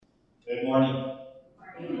Good morning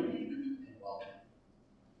and welcome.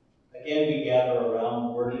 Again, we gather around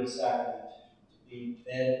the Word and Sacrament to be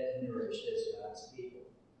fed and nourished as God's people.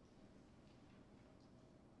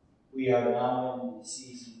 We are now in the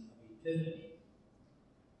season of Epiphany.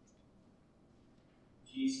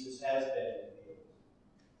 Jesus has been revealed.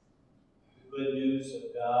 The good news of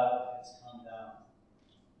God has come down.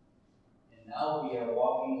 And now we are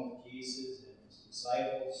walking with Jesus and his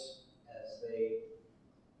disciples as they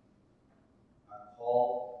are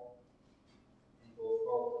called and go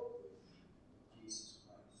forward with Jesus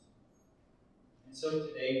Christ. And so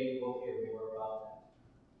today we will hear more about that.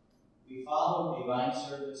 We follow Divine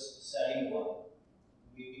Service Setting 1.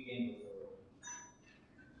 We begin with the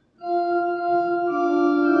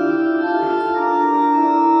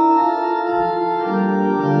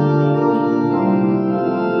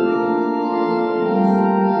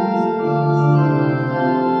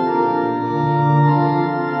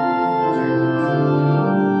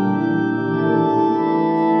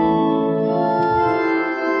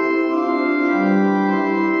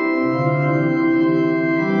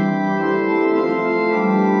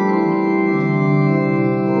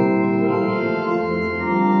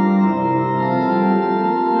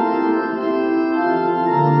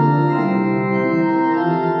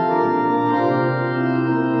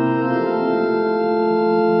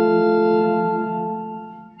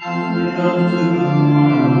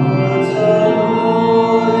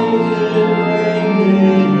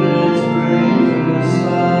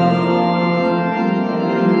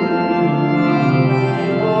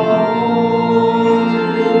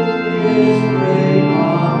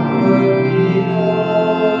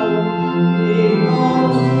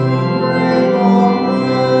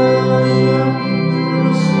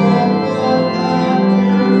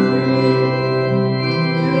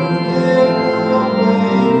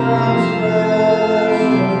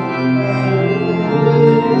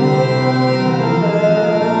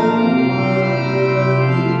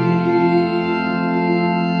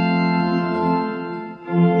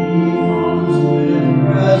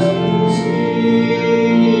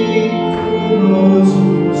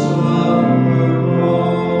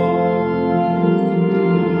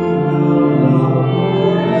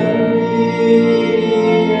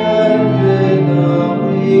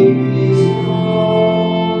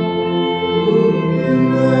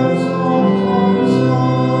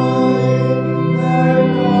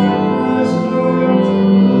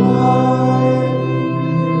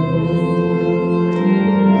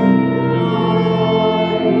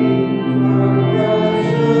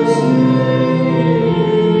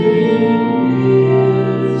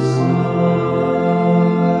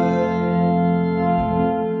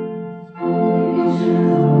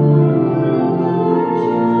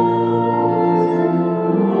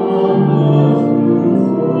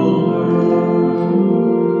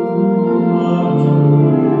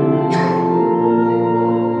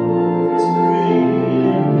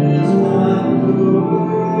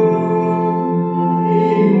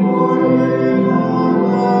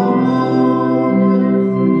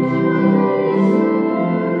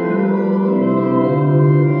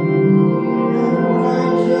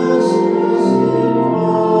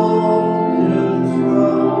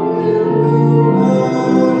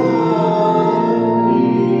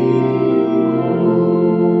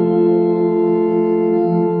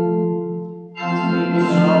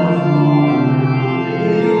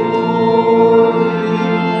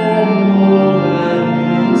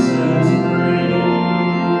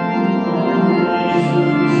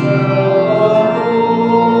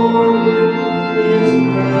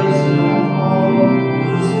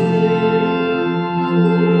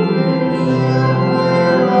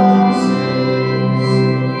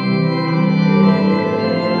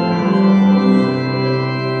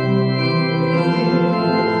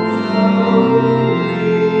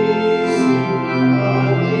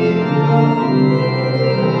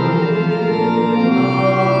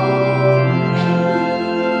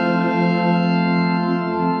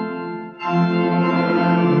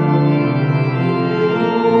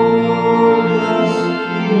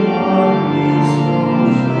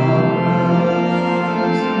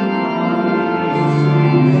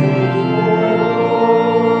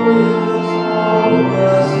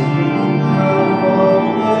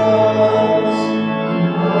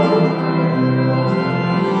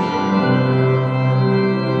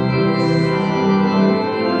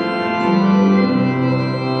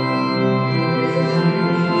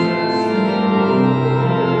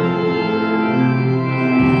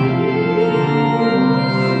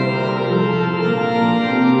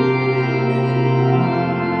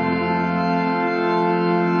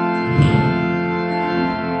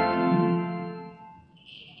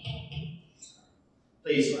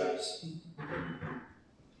others.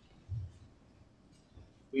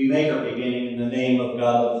 We make our beginning in the name of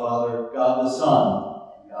God the Father, God the Son,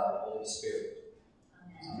 and God the Holy Spirit.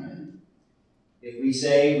 Amen. If we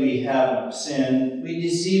say we have no sin, we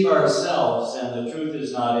deceive ourselves, and the truth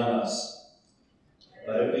is not in us.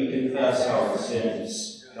 But if we confess our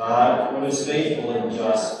sins, God, who is faithful and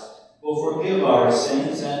just, will forgive our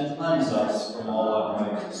sins and cleanse us from all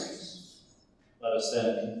unrighteousness. Let us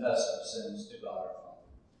then confess our sins to God our Father.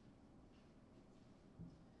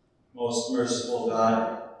 Most merciful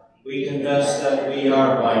God, we confess that we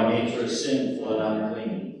are by nature sinful and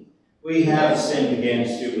unclean. We have sinned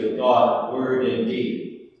against you with thought, word, and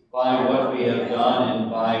deed, by what we have done and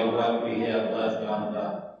by what we have left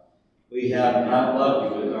undone. We have not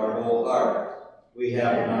loved you with our whole heart. We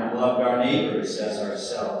have not loved our neighbors as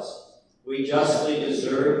ourselves. We justly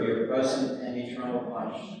deserve your present and eternal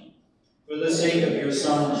punishment. For the sake of your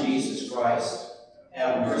Son, Jesus Christ,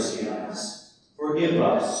 have mercy on us. Forgive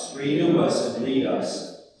us, renew us, and lead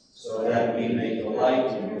us, so that we may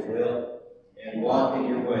delight in your will and walk in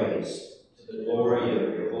your ways, to the glory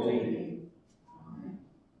of your holy name. Amen.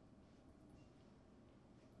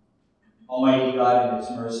 Almighty God, in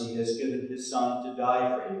his mercy, has given his Son to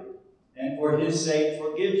die for you, and for his sake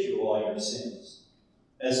forgives you all your sins.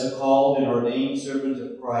 As a called and ordained servant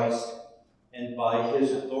of Christ, and by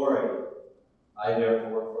his authority, I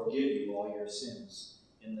therefore forgive you all your sins.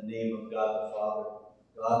 In the name of God the Father,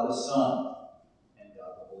 God the Son, and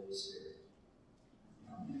God the Holy Spirit.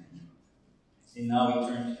 Amen. And now we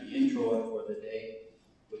turn to the intro for the day,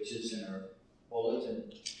 which is in our bulletin,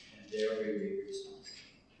 and there we read response.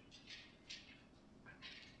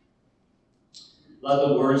 Let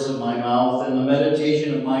the words of my mouth and the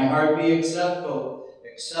meditation of my heart be acceptable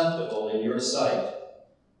in your sight.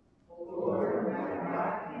 Lord, my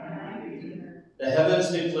rock and my redeemer. The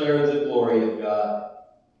heavens declare the glory of God,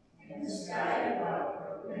 and the sky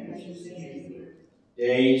above proclaims his handiwork.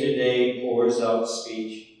 Day to day pours out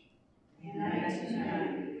speech, and night to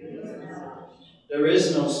night reveals knowledge. There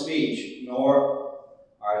is no speech, nor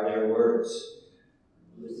are there words,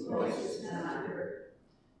 whose voice is not heard.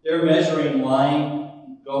 Their measuring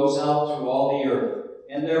line goes out through all the earth,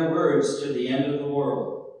 and their words to the end of the world.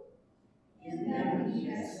 In them he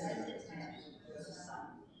has set the tent for the sun.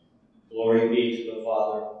 Glory be to the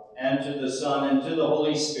Father, and to the Son, and to the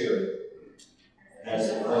Holy Spirit, as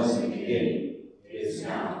it was in the beginning, is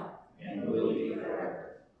now, and will be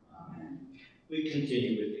forever. Amen. We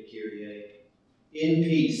continue with the Kyrie. In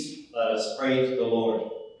peace, let us pray to the Lord.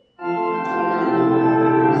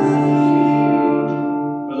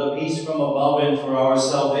 For the peace from above and for our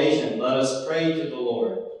salvation, let us pray to the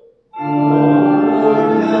Lord.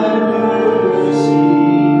 Lord, have mercy.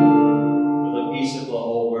 For the peace of the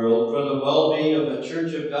whole world, for the well-being of the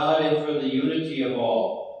Church of God, and for the unity of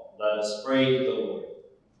all, let us pray to the Lord.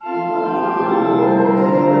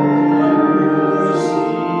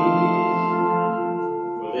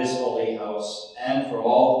 For this holy house, and for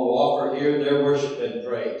all who offer here their worship and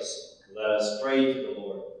praise, let us pray to the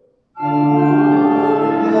Lord.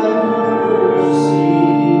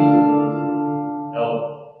 Help,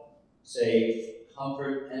 save,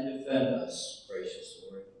 comfort, and defend us, gracious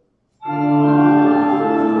Lord.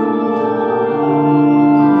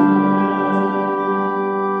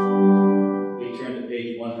 We turn to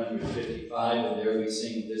page 155, and there we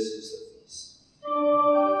sing, This is the Feast.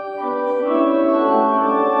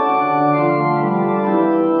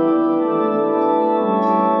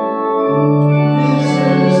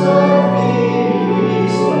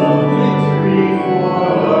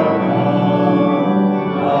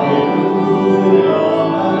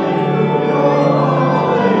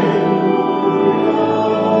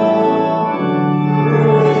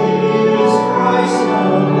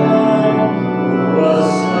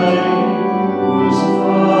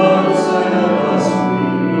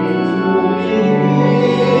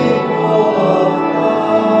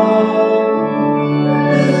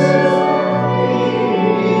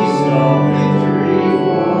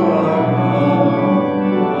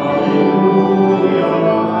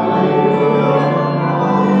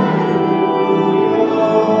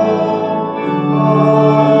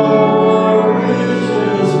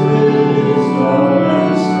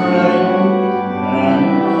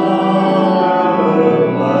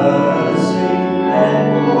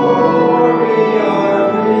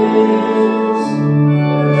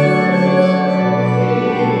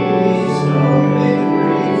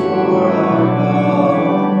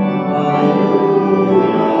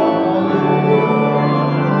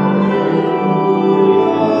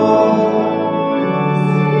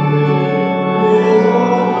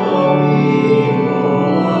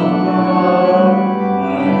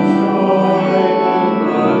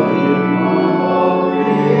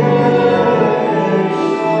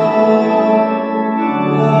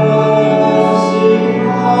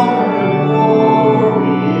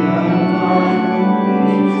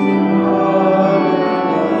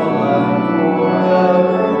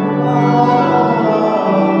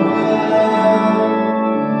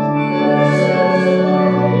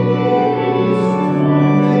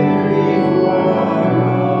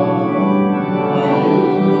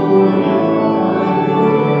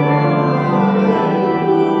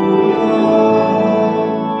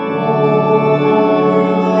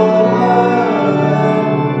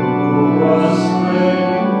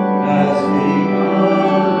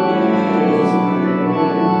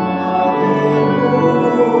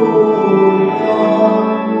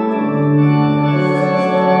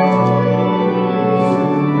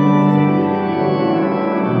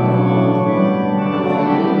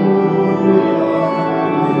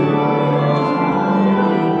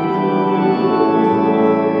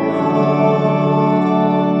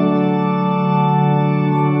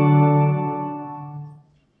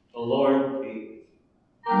 Lord be with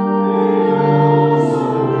you.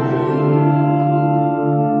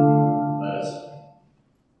 Let us pray.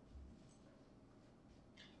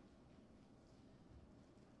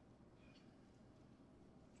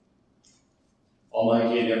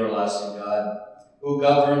 Almighty and everlasting God, who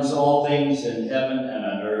governs all things in heaven and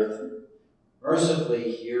on earth,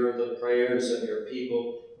 mercifully hear the prayers of your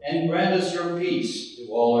people and grant us your peace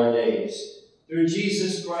through all our days. Through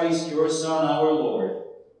Jesus Christ, your Son, our Lord,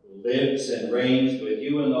 who lives and reigns with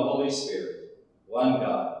you in the Holy Spirit, one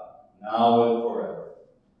God, now and forever.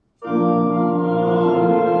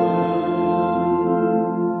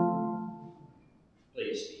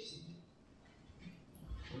 Please be seated.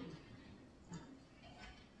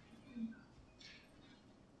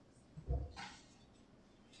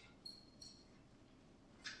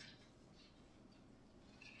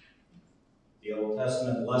 The Old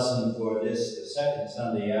Testament lesson for this, the second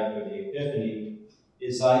Sunday after the Epiphany,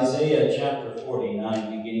 is Isaiah chapter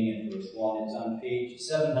 49, beginning in verse 1. It's on page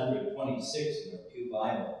 726 in the Pew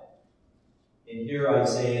Bible. And here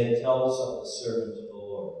Isaiah tells of the servant of the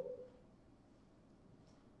Lord.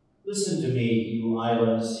 Listen to me, you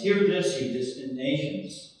islands. Hear this, you distant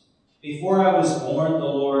nations. Before I was born, the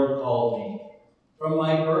Lord called me. From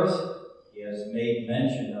my birth, he has made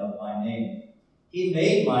mention of my name. He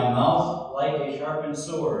made my mouth like a sharpened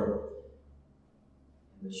sword.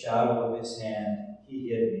 In the shadow of his hand, he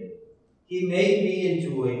hid me. He made me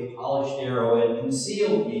into a polished arrow and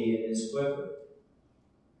concealed me in his quiver.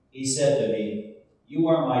 He said to me, "You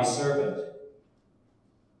are my servant,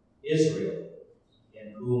 Israel,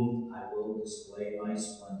 in whom I will display my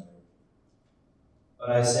splendor." But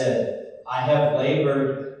I said, I have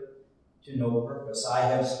labored to no purpose. I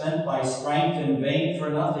have spent my strength in vain for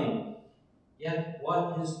nothing. Yet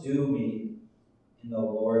what is due me in the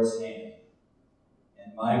Lord's hand?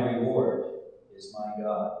 And my reward is my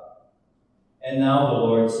God. And now the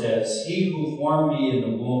Lord says, He who formed me in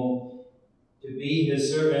the womb to be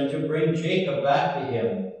his servant, to bring Jacob back to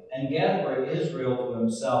him and gather Israel to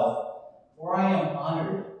himself. For I am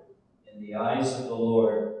honored in the eyes of the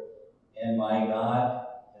Lord, and my God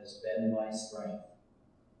has been my strength.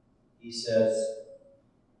 He says,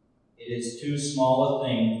 it is too small a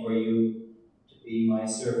thing for you to be my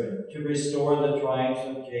servant, to restore the tribes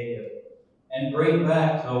of Jacob, and bring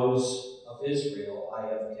back those of Israel I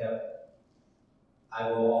have kept. I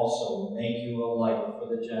will also make you a light for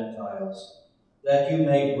the Gentiles, that you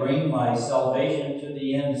may bring my salvation to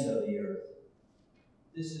the ends of the earth.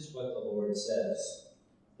 This is what the Lord says.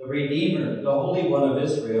 The Redeemer, the Holy One of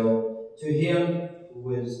Israel, to him who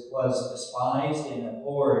was despised and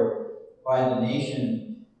abhorred by the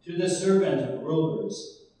nation, to the servant of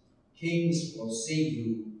rulers, kings will see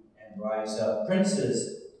you and rise up.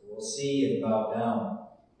 Princes will see and bow down,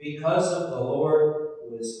 because of the Lord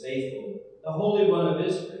who is faithful, the Holy One of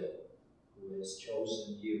Israel, who has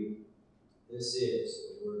chosen you. This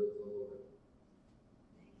is the word of the Lord.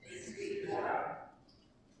 Thanks be to God.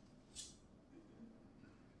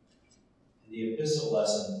 The epistle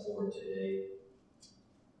lesson for today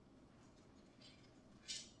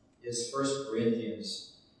is 1 Corinthians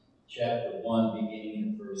chapter 1, beginning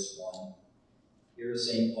in verse 1. Here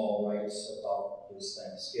St. Paul writes about his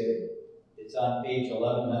thanksgiving. It's on page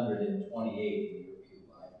 1128 in your Pew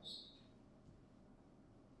Bibles.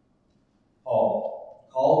 Paul,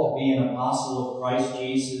 called to be an apostle of Christ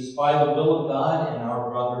Jesus by the will of God, and our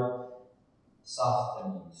brother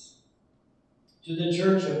Sosthenes, to the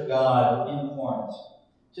church of God in Corinth,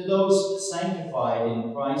 to those sanctified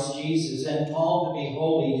in Christ Jesus and called to be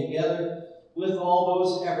holy, together with all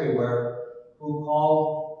those everywhere who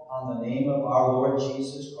call on the name of our Lord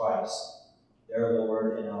Jesus Christ, their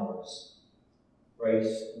Lord and ours.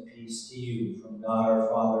 Grace and peace to you from God our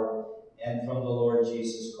Father and from the Lord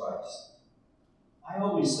Jesus Christ. I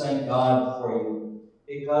always thank God for you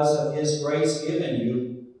because of his grace given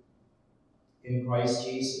you in Christ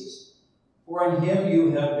Jesus. For in him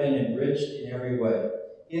you have been enriched in every way,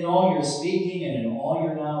 in all your speaking and in all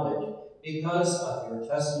your knowledge, because of your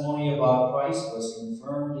testimony about Christ was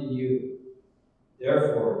confirmed in you.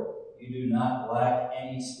 Therefore, you do not lack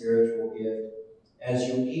any spiritual gift, as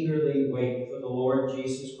you eagerly wait for the Lord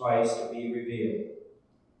Jesus Christ to be revealed.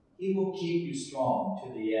 He will keep you strong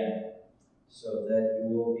to the end, so that you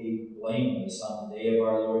will be blameless on the day of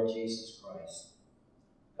our Lord Jesus Christ.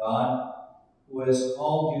 God, who has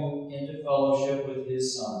called you into fellowship with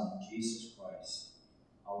his Son, Jesus Christ,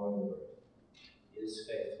 our Lord, is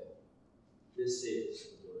faithful. This is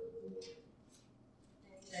the word of the Lord.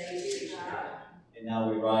 Thanks be to God. And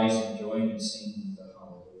now we rise and join in singing the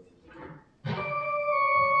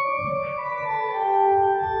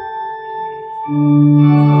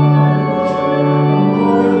Hallelujah.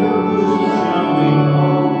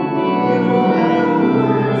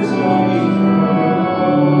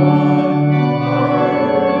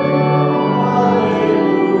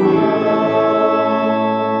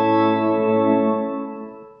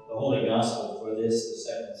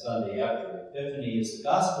 is the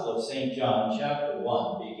Gospel of St. John, chapter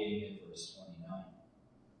 1, beginning at verse 29.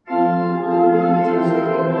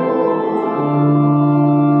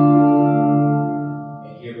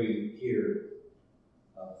 And here we hear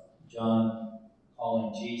of John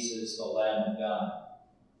calling Jesus the Lamb of God,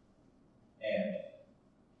 and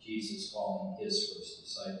Jesus calling his first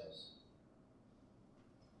disciples.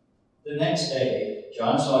 The next day,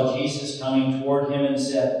 John saw Jesus coming toward him and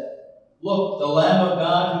said, "Look, the Lamb of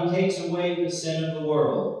God who takes away the sin of the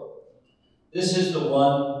world. This is the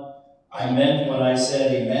one I meant when I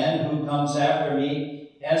said, a man who comes after me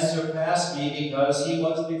has surpassed me because he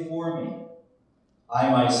was before me. I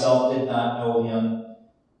myself did not know him,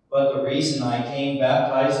 but the reason I came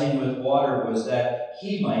baptizing with water was that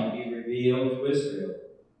he might be revealed to Israel."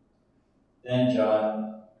 Then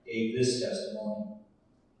John gave this testimony: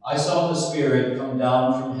 "I saw the Spirit come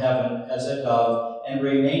down from heaven as a dove and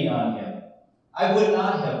remain on him. I would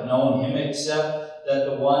not have known him except that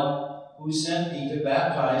the one who sent me to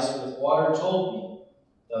baptize with water told me,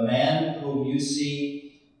 'The man whom you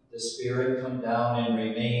see the Spirit come down and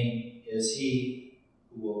remain is he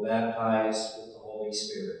who will baptize with the Holy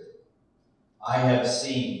Spirit.' I have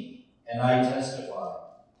seen and I testify,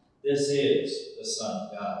 this is the Son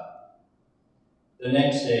of God." The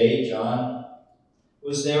next day, John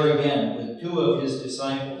was there again with 2 of his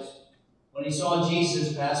disciples. When he saw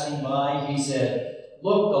Jesus passing by, he said,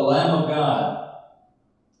 "Look, the Lamb of God."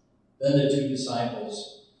 When the two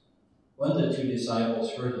disciples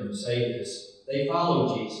heard him say this, they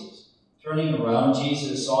followed Jesus. Turning around,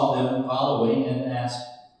 Jesus saw them following and asked,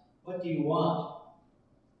 "What do you want?"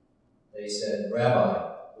 They said,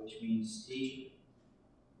 "Rabbi," which means teacher,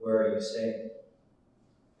 "where are you staying?"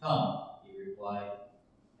 "Come," he replied,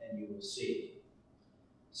 "and you will see."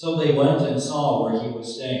 So they went and saw where he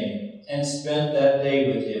was staying and spent that day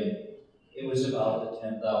with him. It was about the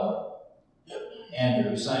 10th hour.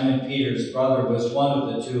 Andrew, Simon Peter's brother, was one of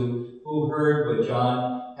the 2 who heard what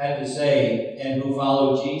John had to say and who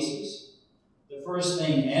followed Jesus. The first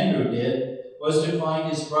thing Andrew did was to find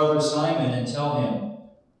his brother Simon and tell him,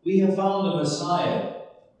 "We have found the Messiah,"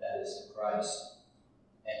 that is the Christ.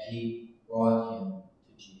 And he brought him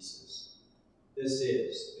to Jesus. This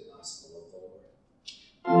is the gospel of the Lord.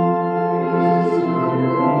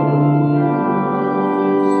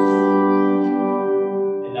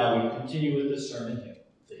 And now we continue with the sermon hymn.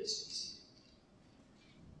 Please be seated.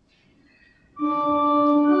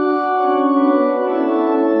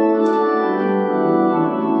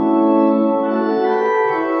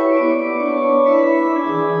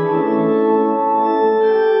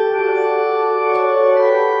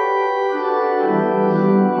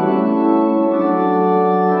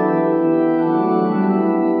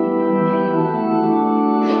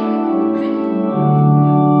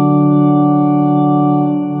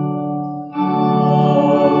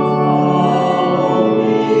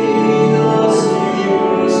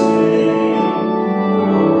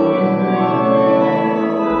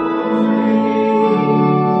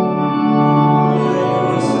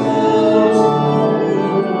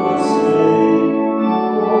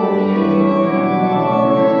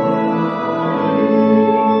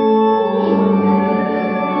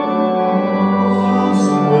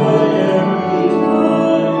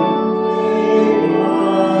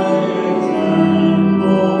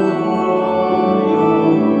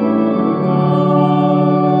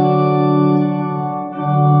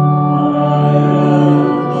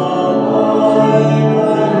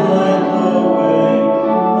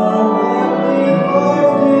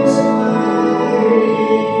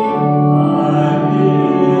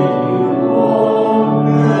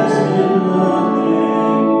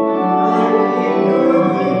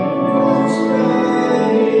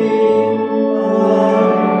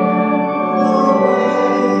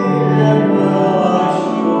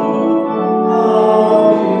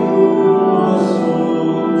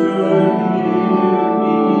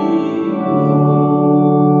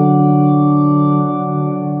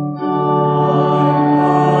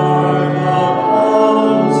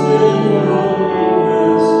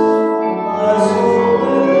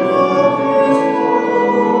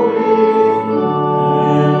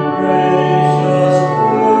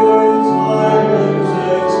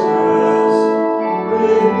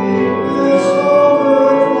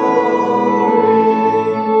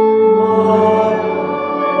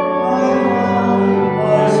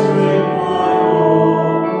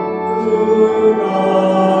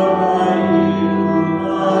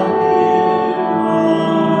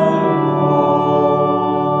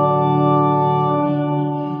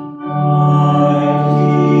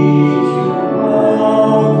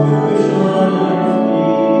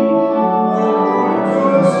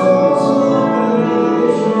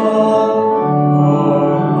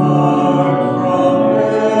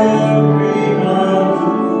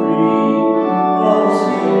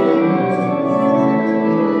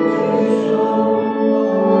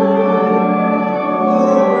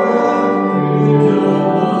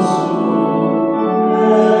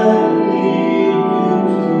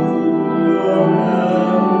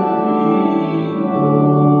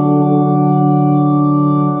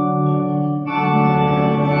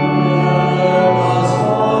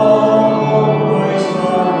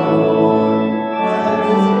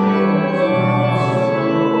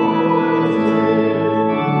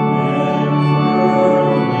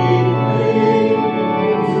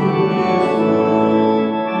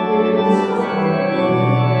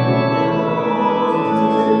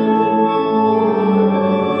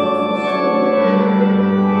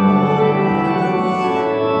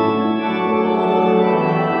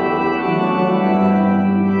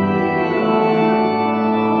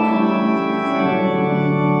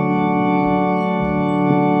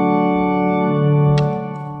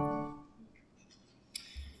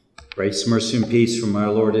 Grace, mercy, and peace from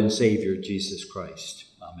our Lord and Savior, Jesus Christ.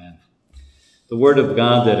 Amen. The word of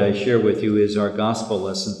God that I share with you is our gospel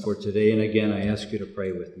lesson for today. And again, I ask you to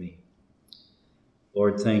pray with me.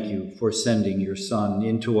 Lord, thank you for sending your Son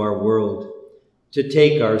into our world to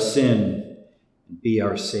take our sin and be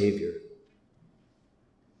our Savior.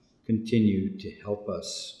 Continue to help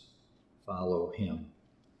us follow him.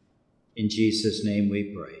 In Jesus' name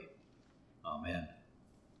we pray. Amen.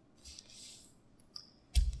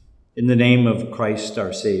 In the name of Christ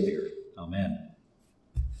our Savior. Amen.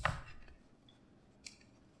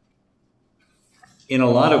 In a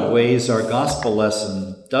lot of ways, our gospel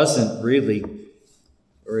lesson doesn't really,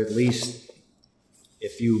 or at least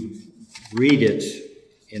if you read it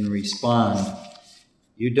and respond,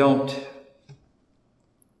 you don't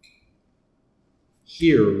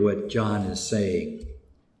hear what John is saying.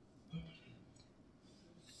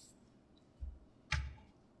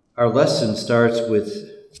 Our lesson starts with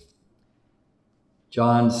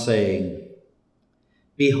John saying,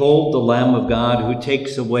 "Behold the Lamb of God who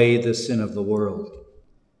takes away the sin of the world."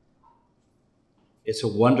 It's a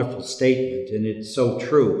wonderful statement, and it's so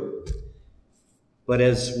true. But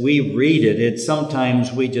as we read it,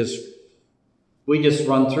 sometimes we just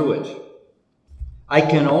run through it. I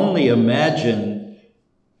can only imagine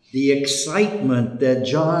the excitement that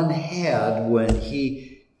John had when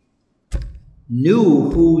he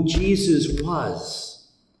knew who Jesus was.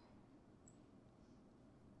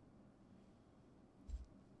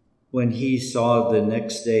 When he saw the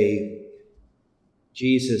next day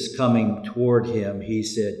Jesus coming toward him, he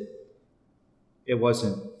said, it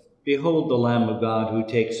wasn't, "Behold the Lamb of God who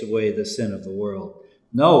takes away the sin of the world."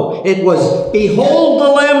 No, it was, "Behold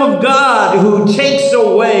the Lamb of God who takes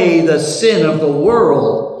away the sin of the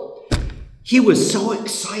world." He was so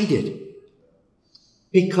excited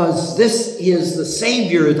because this is the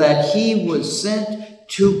Savior that he was sent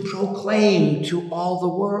to proclaim to all the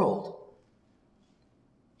world.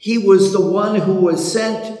 He was the one who was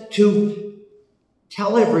sent to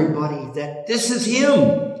tell everybody that this is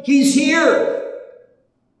him. He's here.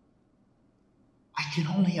 I can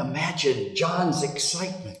only imagine John's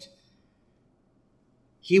excitement.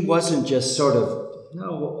 He wasn't just sort of,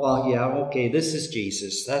 "No, well, yeah, okay, this is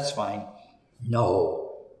Jesus. That's fine."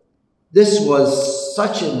 No. This was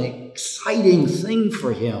such an exciting thing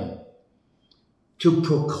for him to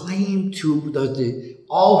proclaim to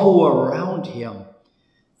all who are around him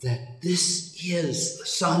that this is the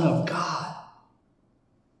Son of God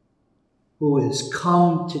who has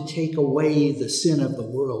come to take away the sin of the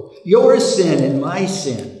world. Your sin and my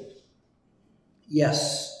sin.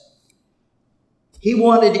 Yes. He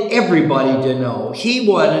wanted everybody to know. He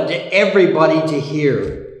wanted everybody to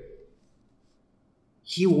hear.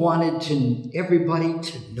 He wanted everybody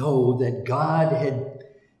to know that God had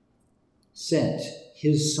sent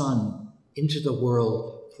his Son into the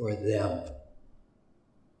world for them.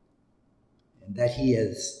 And that he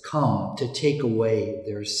has come to take away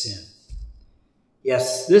their sin.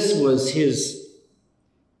 Yes, this was his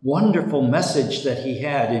wonderful message that he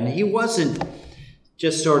had. And he wasn't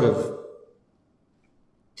just sort of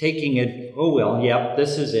taking it, "Oh, well, yep,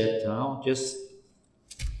 this is it." No,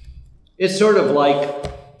 it's sort of like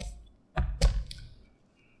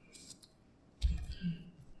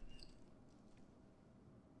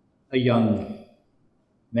a young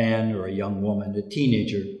man or a young woman, a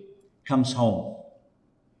teenager, comes home.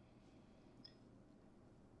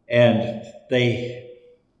 And they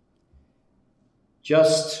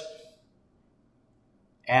just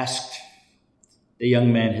asked, the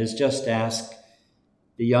young man has just asked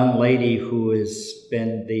the young lady who has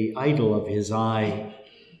been the idol of his eye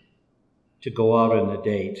to go out on a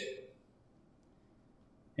date.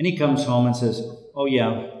 And he comes home and says, "Oh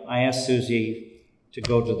yeah, I asked Susie to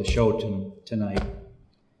go to the show tonight."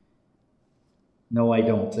 "No, I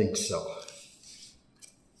don't think so.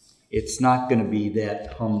 It's not going to be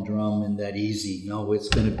that humdrum and that easy. No, it's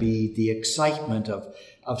going to be the excitement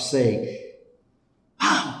of saying,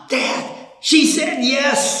 'Mom, Dad, she said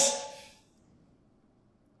yes.'"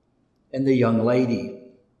 And the young lady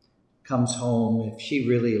comes home, if she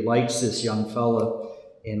really likes this young fella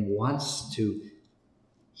and wants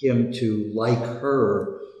him to like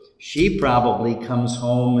her, she probably comes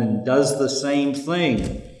home and does the same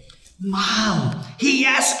thing. "Mom, he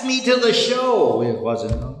asked me to the show." It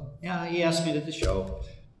wasn't, "Oh, yeah, he asked me to the show."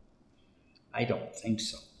 I don't think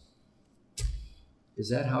so. Is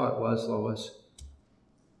that how it was, Lois?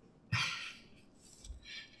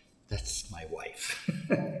 That's my wife.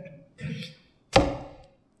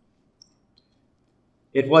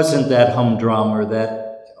 It wasn't that humdrum or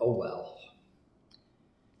that, "Oh well."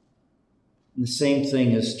 And the same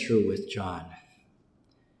thing is true with John.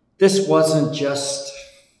 This wasn't just,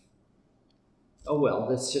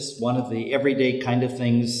 that's just one of the everyday kind of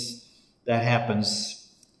things that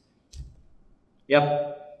happens.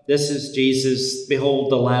 Yep, this is Jesus.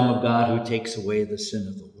 Behold the Lamb of God who takes away the sin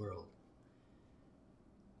of the world.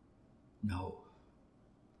 No.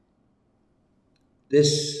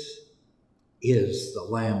 This is the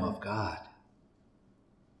Lamb of God.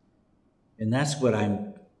 And that's what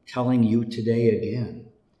I'm telling you today again.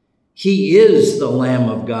 He is the Lamb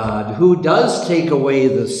of God who does take away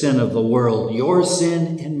the sin of the world, your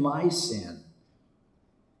sin and my sin.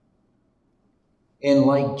 And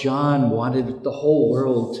like John wanted the whole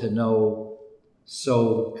world to know,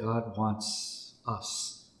 so God wants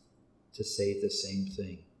us to say the same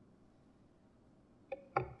thing.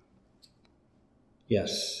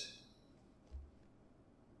 Yes,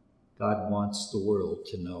 God wants the world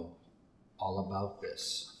to know all about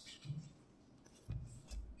this.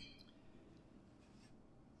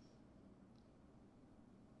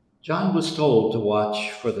 John was told to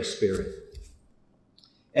watch for the Spirit.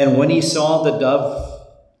 And when he saw the dove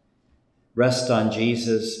rest on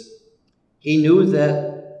Jesus, he knew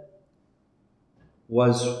that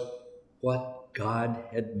was what God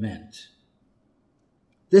had meant.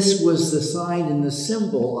 This was the sign and the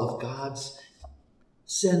symbol of God's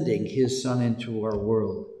sending his Son into our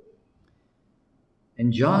world.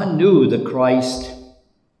 And John knew the Christ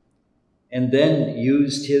and then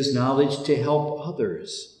used his knowledge to help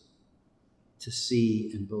others to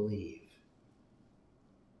see and believe.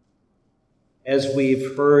 As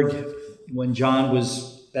we've heard when John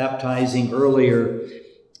was baptizing earlier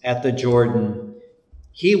at the Jordan,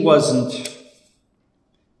 he wasn't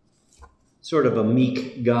sort of a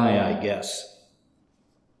meek guy, I guess.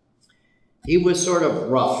 He was sort of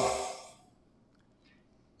rough.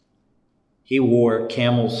 He wore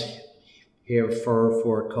camel's hair fur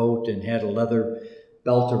for a coat and had a leather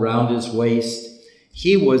belt around his waist.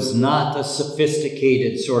 He was not a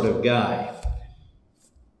sophisticated sort of guy.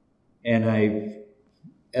 And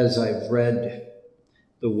as I've read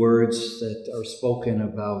the words that are spoken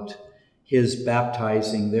about his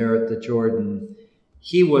baptizing there at the Jordan,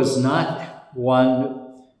 he was not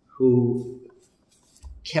one who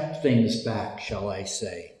kept things back, shall I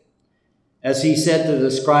say. As he said to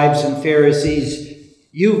the scribes and Pharisees,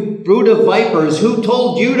 "You brood of vipers, who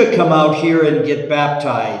told you to come out here and get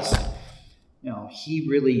baptized?" He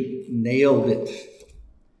really nailed it.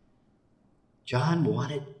 John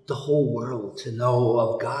wanted the whole world to know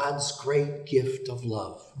of God's great gift of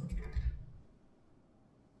love.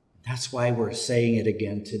 That's why we're saying it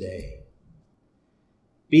again today.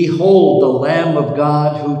 Behold the Lamb of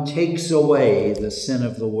God who takes away the sin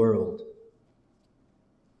of the world.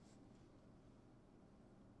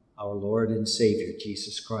 Our Lord and Savior,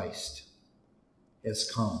 Jesus Christ,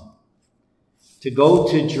 has come to go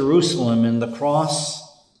to Jerusalem and the cross,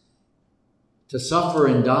 to suffer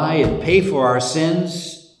and die and pay for our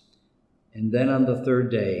sins, and then on the third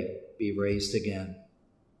day be raised again.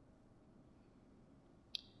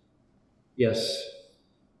 Yes,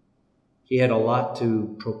 he had a lot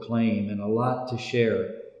to proclaim and a lot to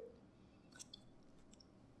share.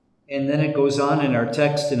 And then it goes on in our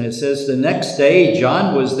text and it says, the next day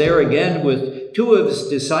John was there again with two of his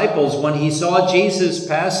disciples. When he saw Jesus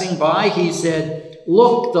passing by, he said,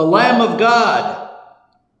 "Look, the Lamb of God."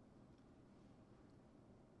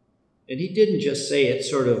 And he didn't just say it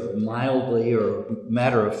sort of mildly or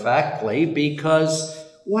matter-of-factly, because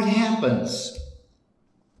what happens?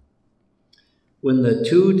 When the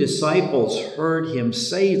two disciples heard him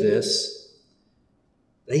say this,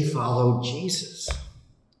 they followed Jesus.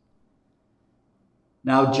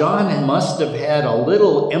 Now, John must have had a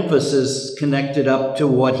little emphasis connected up to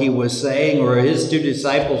what he was saying, or his two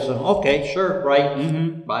disciples said, "Okay, sure,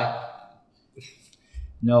 right, bye."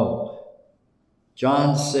 No.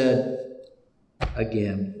 John said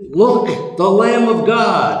again, "Look, the Lamb of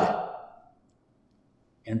God."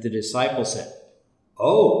 And the disciples said,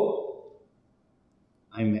 "Oh."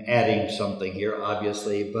 I'm adding something here,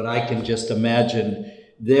 obviously, but I can just imagine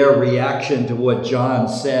their reaction to what John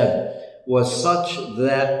said was such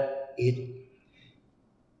that it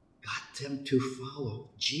got them to follow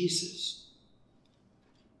Jesus.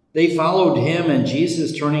 They followed him, and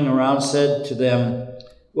Jesus, turning around, said to them,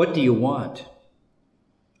 "What do you want?"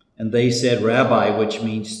 And they said, "Rabbi," which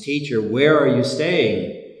means teacher, "where are you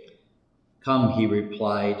staying?" "Come," he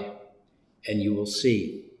replied, "and you will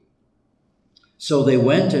see." So they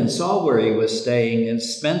went and saw where he was staying and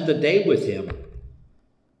spent the day with him.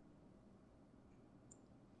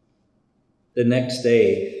 The next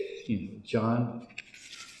day, John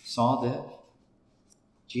saw that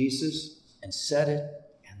Jesus and said it,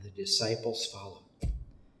 and the disciples followed.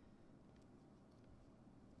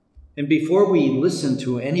 And before we listen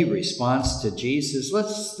to any response to Jesus,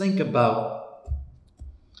 let's think about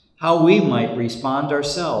how we might respond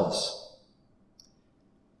ourselves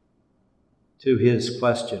to his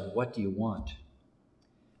question, what do you want?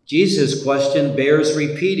 Jesus' question bears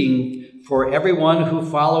repeating for everyone who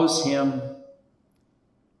follows him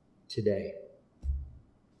today.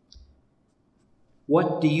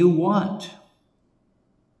 What do you want? Do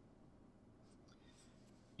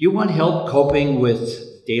you want help coping with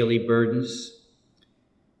daily burdens?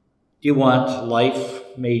 Do you want life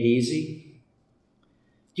made easy?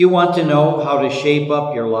 Do you want to know how to shape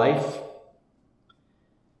up your life?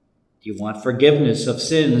 Do you want forgiveness of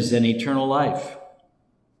sins and eternal life?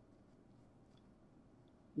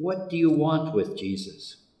 What do you want with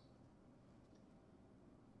Jesus?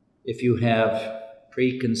 If you have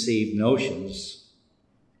preconceived notions,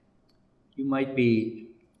 you might be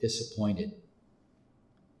disappointed,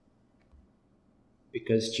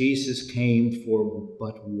 because Jesus came for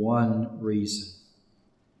but one reason.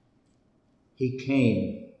 He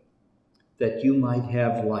came that you might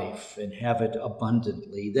have life and have it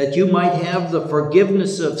abundantly, that you might have the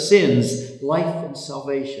forgiveness of sins, life and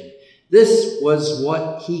salvation. This was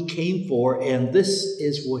what he came for, and this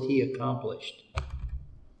is what he accomplished.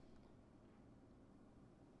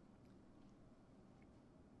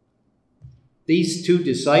 These two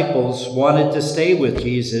disciples wanted to stay with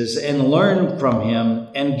Jesus and learn from him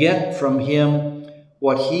and get from him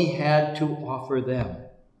what he had to offer them.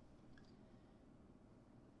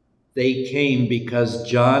 They came because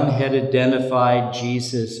John had identified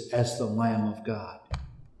Jesus as the Lamb of God.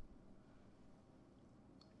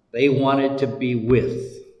 They wanted to be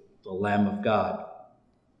with the Lamb of God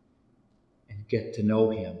and get to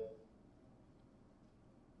know him.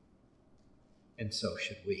 And so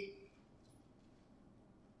should we.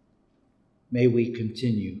 May we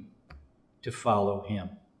continue to follow him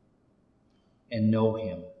and know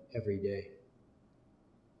him every day.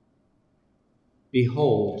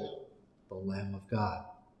 Behold the Lamb of God,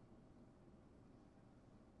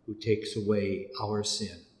 who takes away our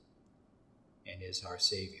sin and is our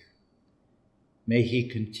Savior. May he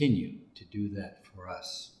continue to do that for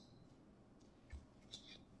us.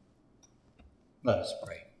 Let us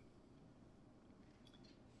pray.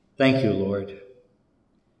 Thank you, Lord,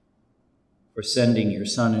 for sending your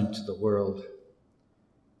Son into the world,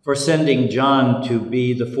 for sending John to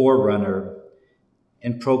be the forerunner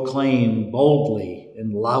and proclaim boldly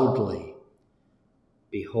and loudly,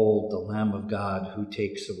 behold the Lamb of God who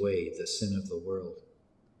takes away the sin of the world.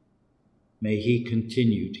 May he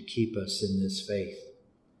continue to keep us in this faith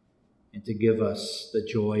and to give us the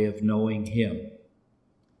joy of knowing him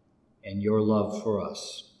and your love for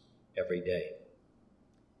us every day.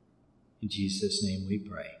 In Jesus' name we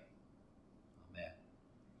pray. Amen.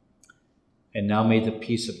 And now may the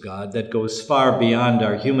peace of God that goes far beyond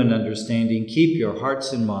our human understanding keep your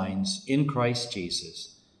hearts and minds in Christ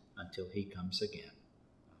Jesus until he comes again.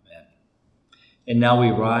 Amen. And now we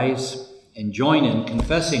rise and join in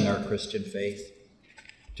confessing our Christian faith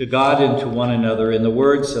to God and to one another in the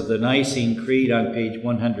words of the Nicene Creed on page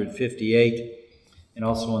 158 and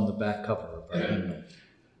also on the back cover of our hymnal.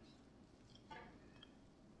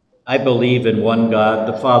 I believe in one God,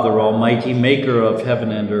 the Father Almighty, maker of heaven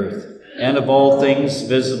and earth, and of all things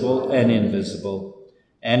visible and invisible,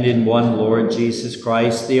 and in one Lord Jesus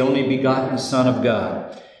Christ, the only begotten Son of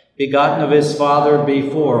God, begotten of his Father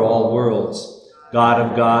before all worlds, God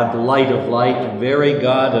of God, light of light, very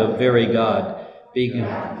God of very God, being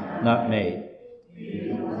not made.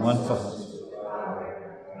 One Father.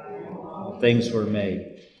 All things were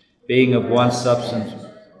made, being of one substance,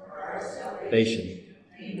 salvation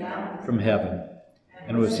from heaven,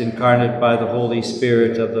 and was incarnate by the Holy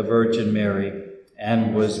Spirit of the Virgin Mary,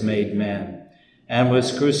 and was made man, and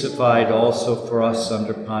was crucified also for us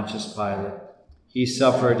under Pontius Pilate. He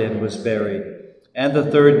suffered and was buried. And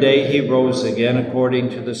the third day he rose again according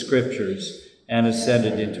to the Scriptures, and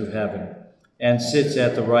ascended into heaven, and sits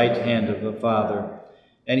at the right hand of the Father.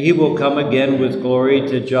 And he will come again with glory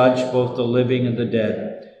to judge both the living and the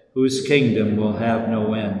dead, whose kingdom will have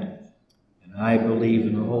no end. And I believe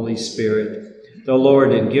in the Holy Spirit, the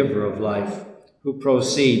Lord and giver of life, who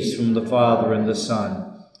proceeds from the Father and the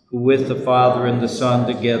Son, who with the Father and the Son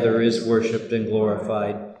together is worshipped and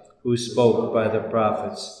glorified, who spoke by the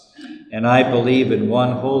prophets. And I believe in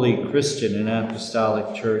one holy Christian and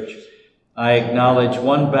apostolic church. I acknowledge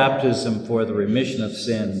one baptism for the remission of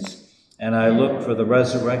sins, and I look for the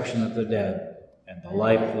resurrection of the dead and the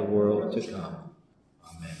life of the world to come.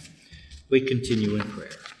 Amen. We continue in prayer.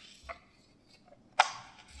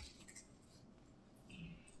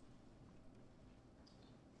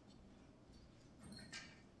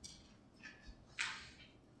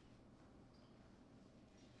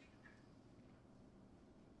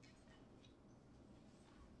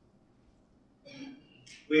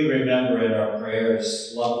 We remember in our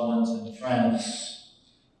prayers loved ones and friends,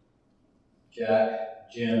 Jack,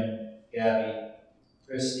 Jim, Gabby,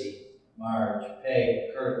 Christy, Marge,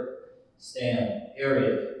 Peg, Kurt, Stan,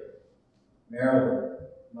 Harriet, Marilyn,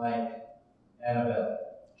 Mike, Annabelle,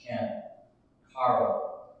 Ken,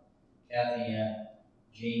 Carl, Kathy Ann,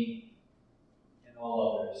 Jean, and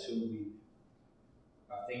all others who we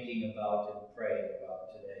are thinking about and praying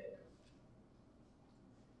about today.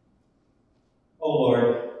 O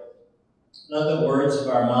Lord, let the words of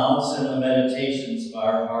our mouths and the meditations of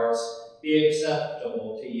our hearts be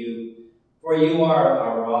acceptable to you, for you are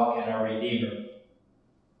our rock and our Redeemer.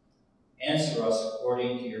 Answer us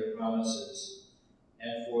according to your promises,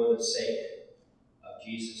 and for the sake of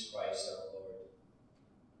Jesus Christ our Lord.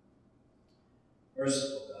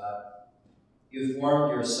 Merciful God, you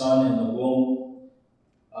formed your Son in the womb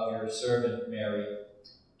of your servant Mary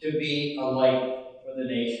to be a light for the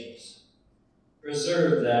nations.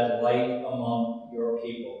 Preserve that light among your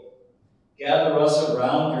people. Gather us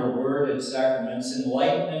around your word and sacraments,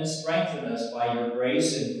 enlighten and strengthen us by your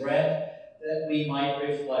grace, and grant that we might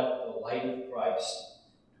reflect the light of Christ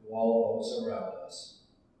to all those around us.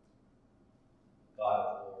 God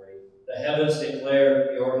of glory, the heavens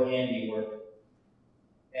declare your handiwork,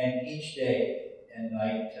 and each day and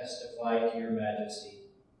night testify to your majesty.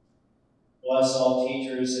 Bless all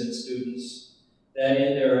teachers and students, that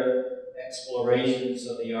in their explorations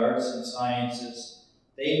of the arts and sciences,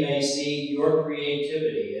 they may see your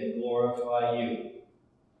creativity and glorify you.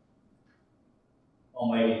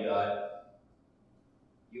 Almighty God,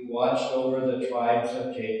 you watched over the tribes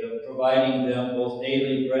of Jacob, providing them both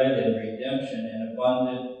daily bread and redemption in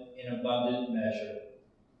abundant measure.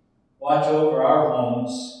 Watch over our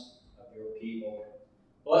homes of your people.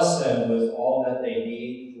 Bless them with all that they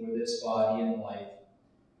need for this body and life,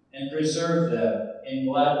 and preserve them in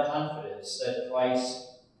glad confidence that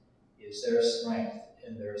Christ is their strength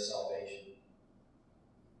and their salvation.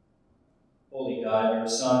 Holy God, your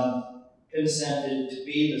Son consented to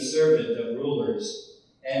be the servant of rulers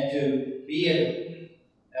and to be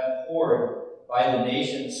abhorred by the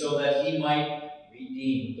nations so that he might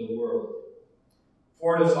redeem the world.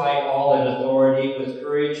 Fortify all in authority with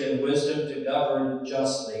courage and wisdom to govern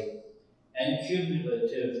justly, and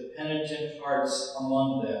cumulative penitent hearts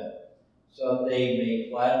among them, so that they may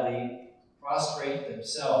gladly prostrate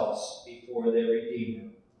themselves before their Redeemer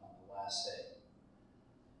on the last day.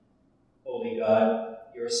 Holy God,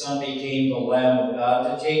 your Son became the Lamb of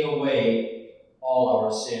God to take away all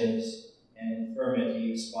our sins and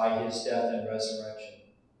infirmities by his death and resurrection.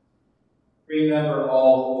 Remember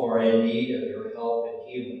all who are in need of your help and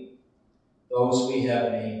healing, those we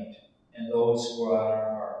have named and those who are on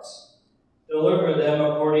our hearts. Deliver them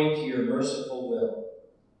according to your merciful will.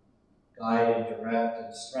 Guide and direct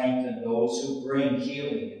and strengthen those who bring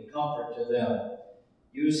healing and comfort to them,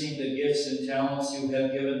 using the gifts and talents you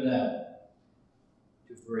have given them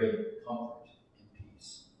to bring comfort and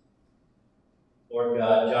peace. Lord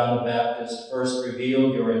God, John the Baptist first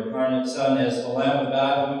revealed your incarnate Son as the Lamb of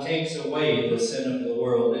God who takes away the sin of the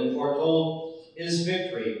world, and foretold his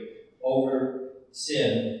victory over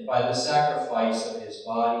sin by the sacrifice of his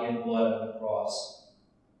body and blood on the cross.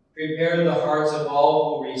 Prepare the hearts of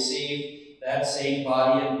all who receive that same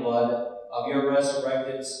body and blood of your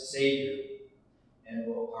resurrected Savior and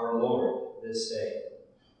our Lord this day,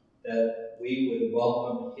 that we would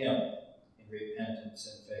welcome him in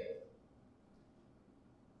repentance and faith.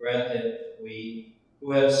 Grant that we,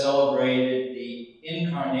 who have celebrated the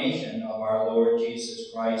incarnation of our Lord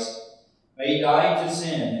Jesus Christ, may die to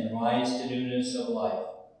sin and rise to newness of life,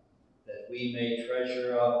 that we may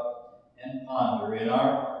treasure up and ponder in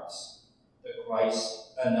our hearts the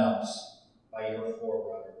Christ announced by your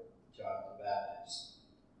forerunner, John the Baptist.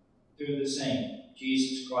 Through the same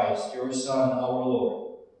Jesus Christ, your Son, our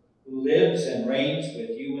Lord, who lives and reigns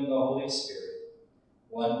with you in the Holy Spirit,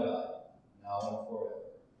 one God, now and forever.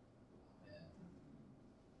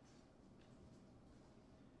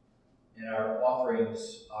 And our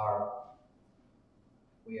offerings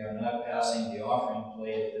we are not passing the offering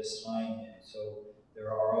plate at this time yet. So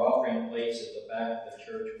there are offering plates at the back of the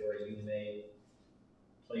church where you may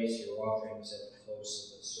place your offerings at the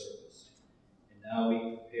close of the service. And now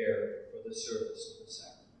we prepare for the service of the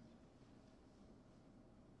sacrament.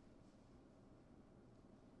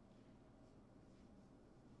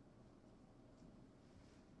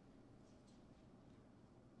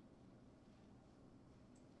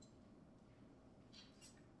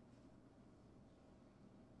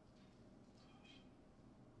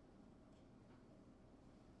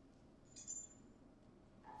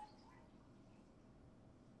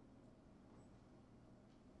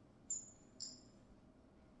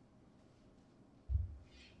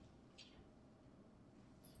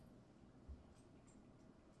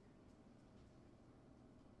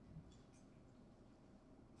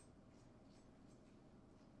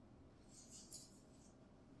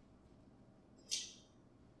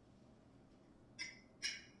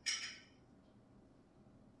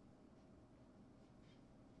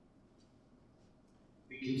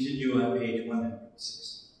 continue on page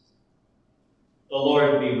 160. The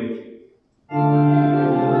Lord be with you.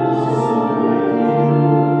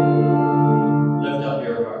 Lift up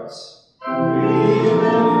your hearts.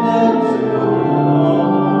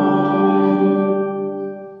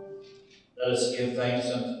 Let us give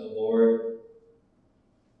thanks unto the Lord,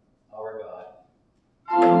 our God.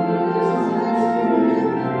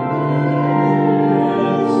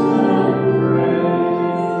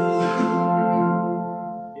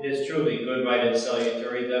 It is truly good, right, and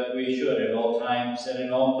salutary that we should at all times and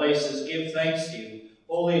in all places give thanks to you,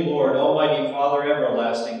 Holy Lord, Almighty Father,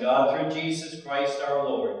 everlasting God, through Jesus Christ our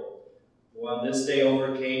Lord, who on this day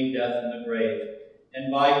overcame death and the grave,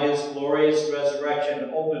 and by his glorious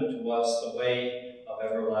resurrection opened to us the way of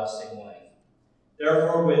everlasting life.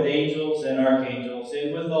 Therefore, with angels and archangels,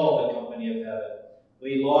 and with all the company of heaven,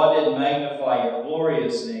 we laud and magnify your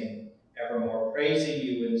glorious name, evermore praising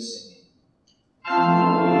you and singing.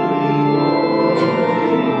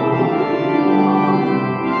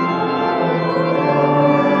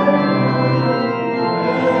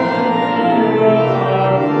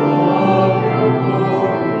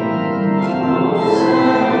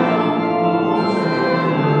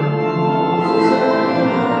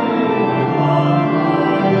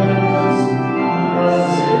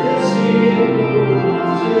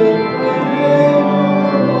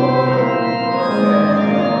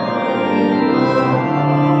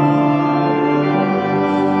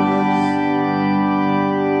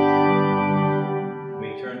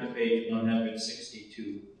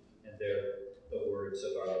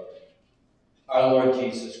 Our Lord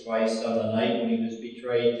Jesus Christ, on the night when he was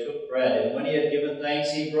betrayed, took bread, and when he had given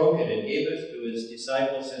thanks, he broke it and gave it to his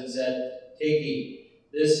disciples and said, "Take, eat.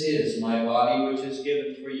 This is my body, which is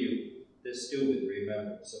given for you. This do in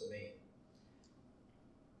remembrance of me."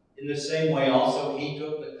 In the same way also he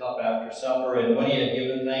took the cup after supper, and when he had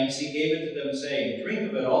given thanks, he gave it to them, saying, "Drink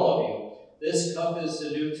of it, all of you. This cup is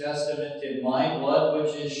the New Testament in my blood,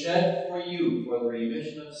 which is shed for you for the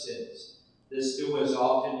remission of sins. This do as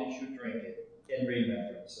often as you drink it in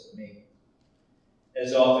remembrance of me."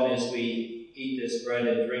 As often as we eat this bread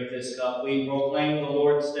and drink this cup, we proclaim the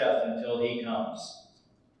Lord's death until he comes.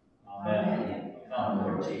 Amen. Come,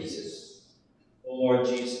 Lord Jesus. O Lord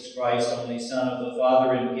Jesus Christ, only Son of the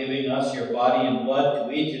Father, in giving us your body and blood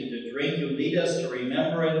to eat and to drink, you lead us to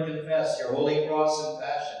remember and confess your holy cross and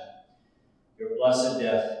passion, your blessed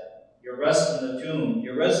death, your rest in the tomb,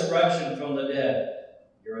 your resurrection from the dead,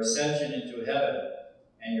 your ascension into heaven,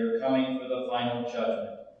 and your coming for the final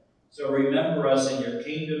judgment. So remember us in your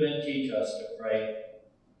kingdom and teach us to pray.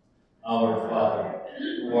 Our Father,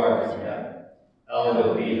 who art in heaven,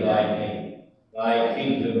 hallowed be thy name. Thy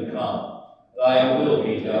kingdom come. Thy will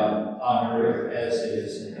be done on earth as it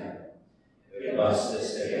is in heaven. Give us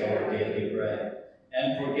this day our daily bread,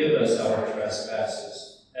 and forgive us our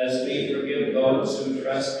trespasses, as we forgive those who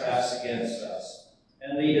trespass against us.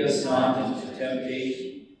 And lead us not into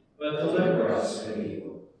temptation, but deliver us from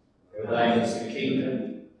evil. For thine is the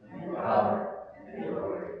kingdom, and power, and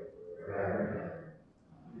glory, forever and ever.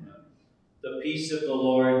 Amen. The peace of the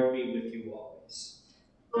Lord be with you always.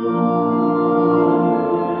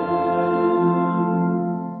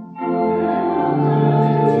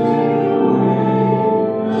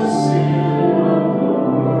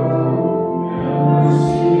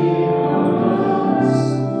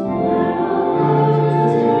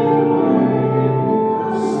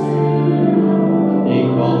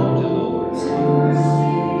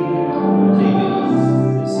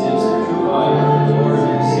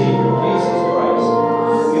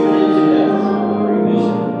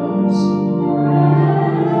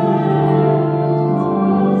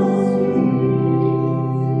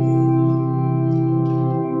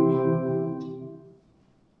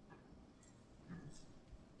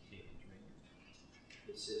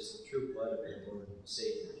 This is the true blood of our Lord and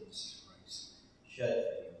Savior Jesus Christ, shed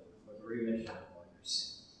for you for the remission of all your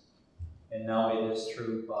sins. And now may this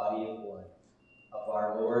true body and blood of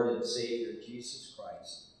our Lord and Savior Jesus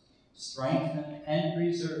Christ strengthen and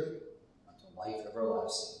preserve you unto life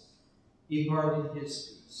everlasting. Depart in his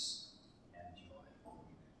peace and joy.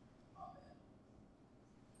 Amen.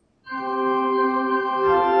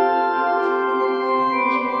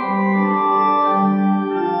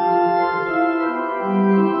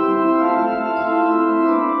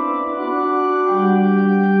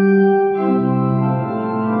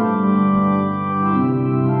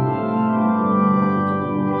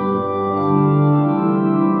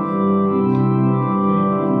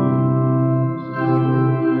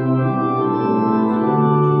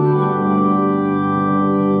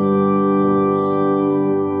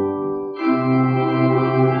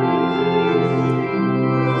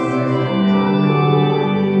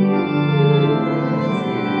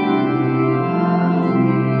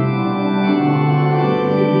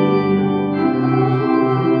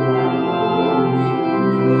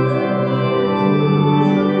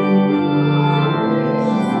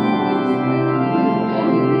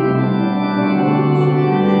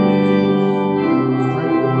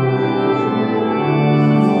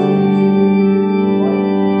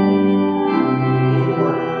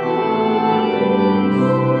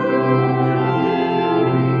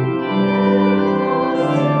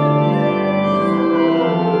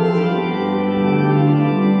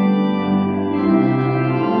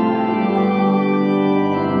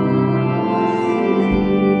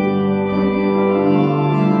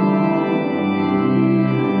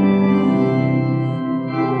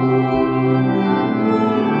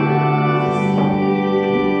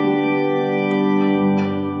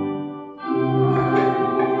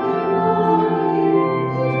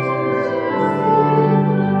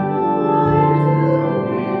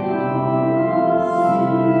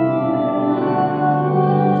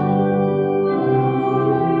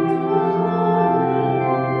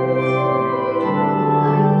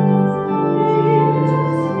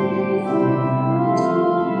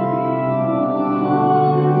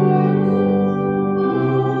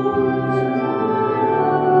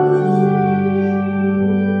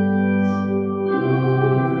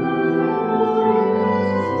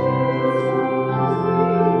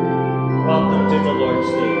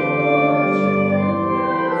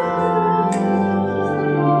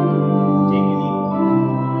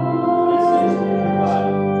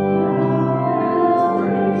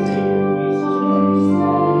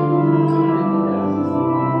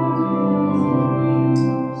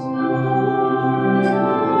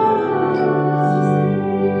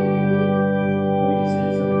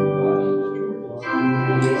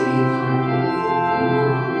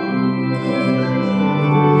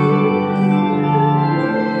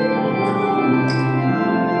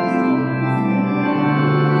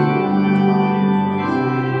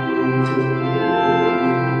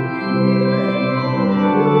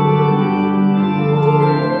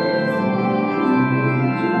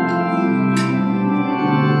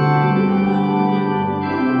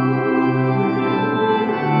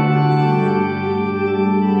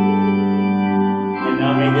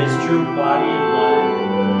 true body and blood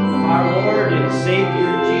of our Lord and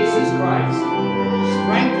Savior Jesus Christ,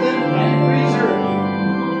 strengthen and preserve you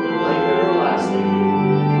with life everlasting.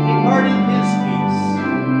 Depart in his peace.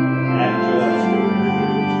 Have joy.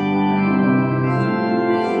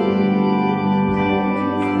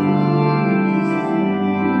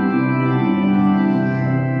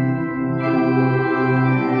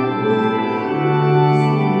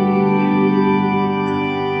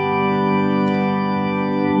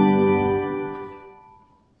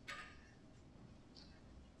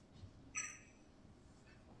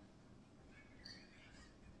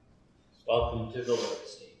 Welcome to the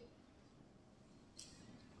Lord's table.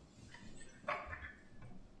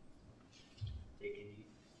 Take and eat.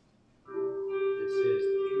 This is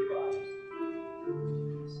the true body.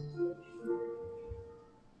 This is the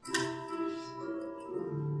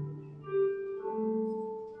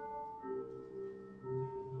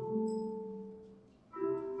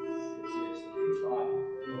true body of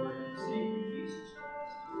the Lord and Savior Jesus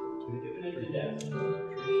Christ, given into death.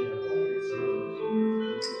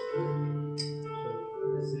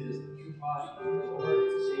 This is the true body of the Lord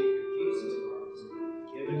and Savior Jesus Christ,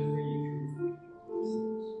 given for you.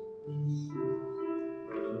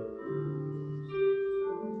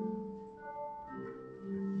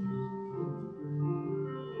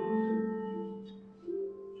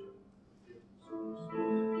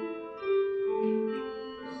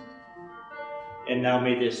 And now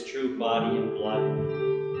may this true body and blood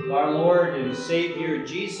of our Lord and Savior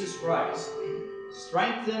Jesus Christ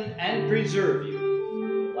strengthen and preserve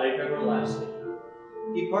you with life everlasting.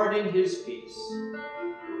 Depart in his peace and joy.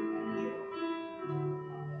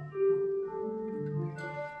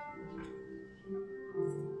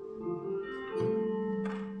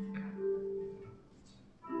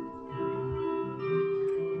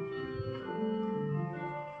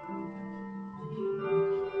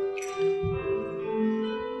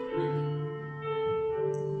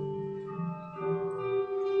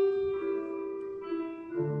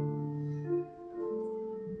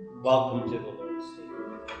 Welcome to the Lord's table.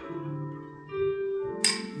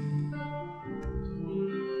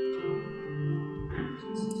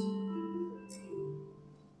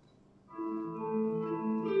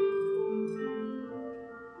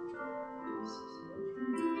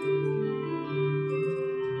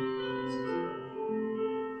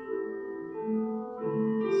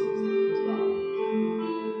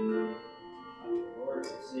 Lord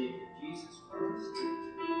and Savior Jesus Christ,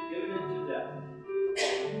 given into death.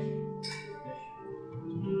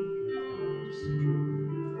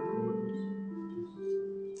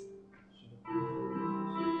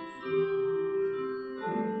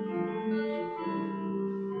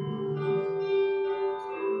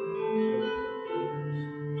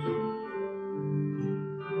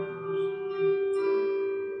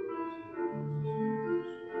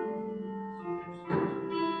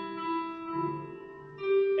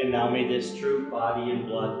 And now may this true body and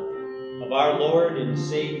blood of our Lord and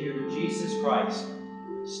Savior Jesus Christ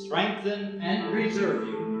strengthen and preserve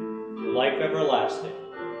you to life everlasting.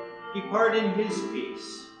 Depart in his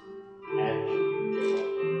peace and joy.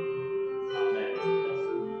 Amen.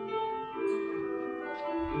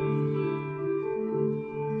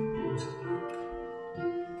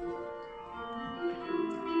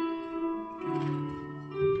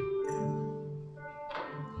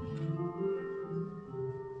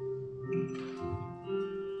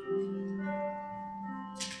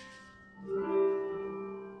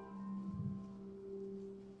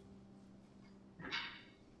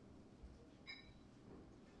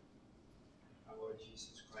 Our Lord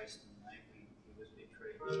Jesus Christ, in the night when he was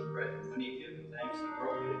betrayed, took bread, and when he had given thanks, he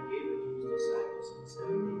broke it and gave it to his disciples and said,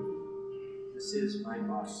 "This is my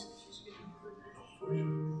body, which is given for you."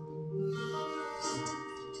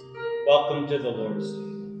 Welcome to the Lord's table.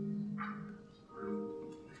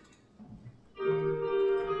 Take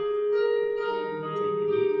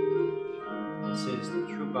and eat. This is the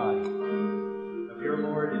true body of your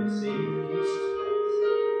Lord and Savior Jesus Christ,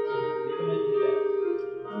 given into death.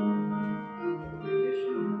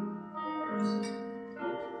 Remission of our sin.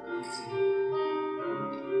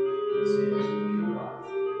 This is the true body of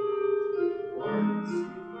the Lord and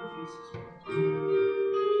Savior Jesus Christ,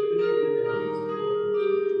 given into death.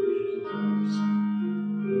 Remission of our sin.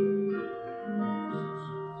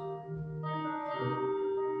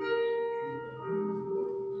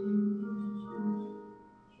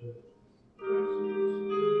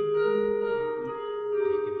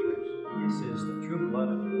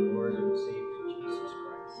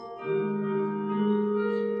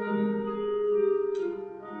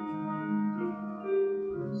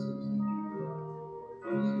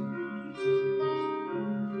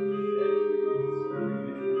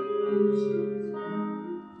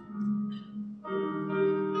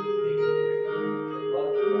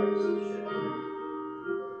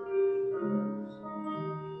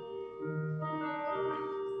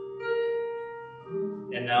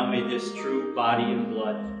 now may this true body and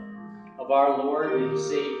blood of our Lord and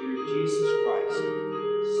Savior Jesus Christ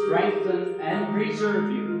strengthen and preserve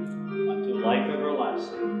you unto life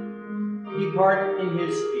everlasting. Depart in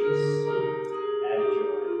his peace and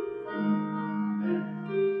joy. Amen.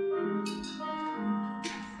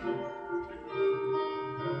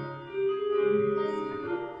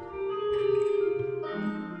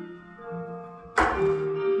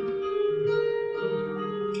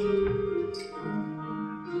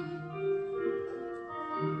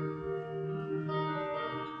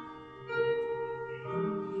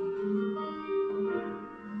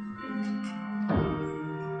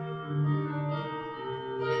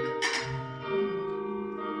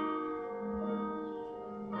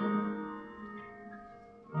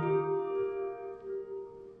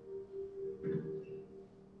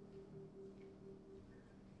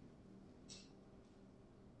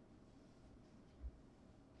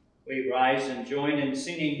 We rise and join in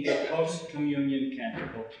singing the post-communion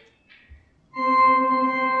canticle.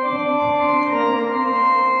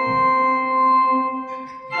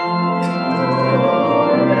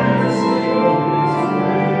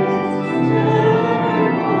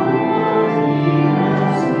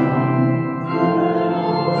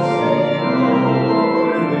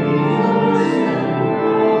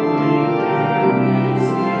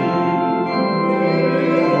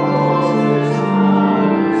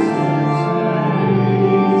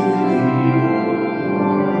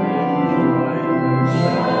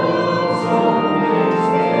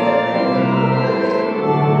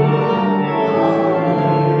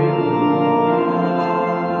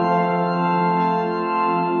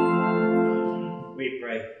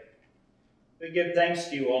 We give thanks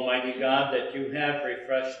to you, Almighty God, that you have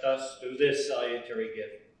refreshed us through this salutary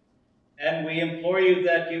gift. And we implore you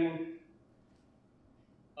that you,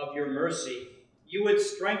 of your mercy, you would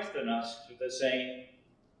strengthen us through the same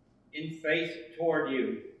in faith toward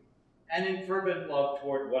you and in fervent love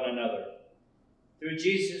toward one another. Through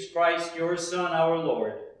Jesus Christ, your Son, our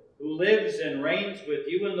Lord, who lives and reigns with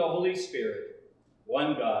you in the Holy Spirit,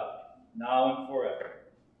 one God, now and forever.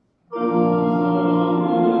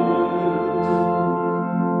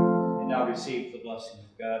 And now receive the blessing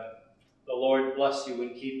of God. The Lord bless you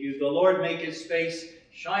and keep you. The Lord make his face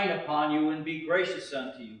shine upon you and be gracious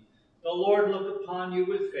unto you. The Lord look upon you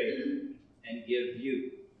with favor and give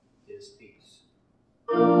you his peace.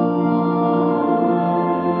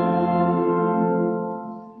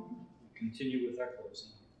 Continue with our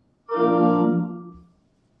closing.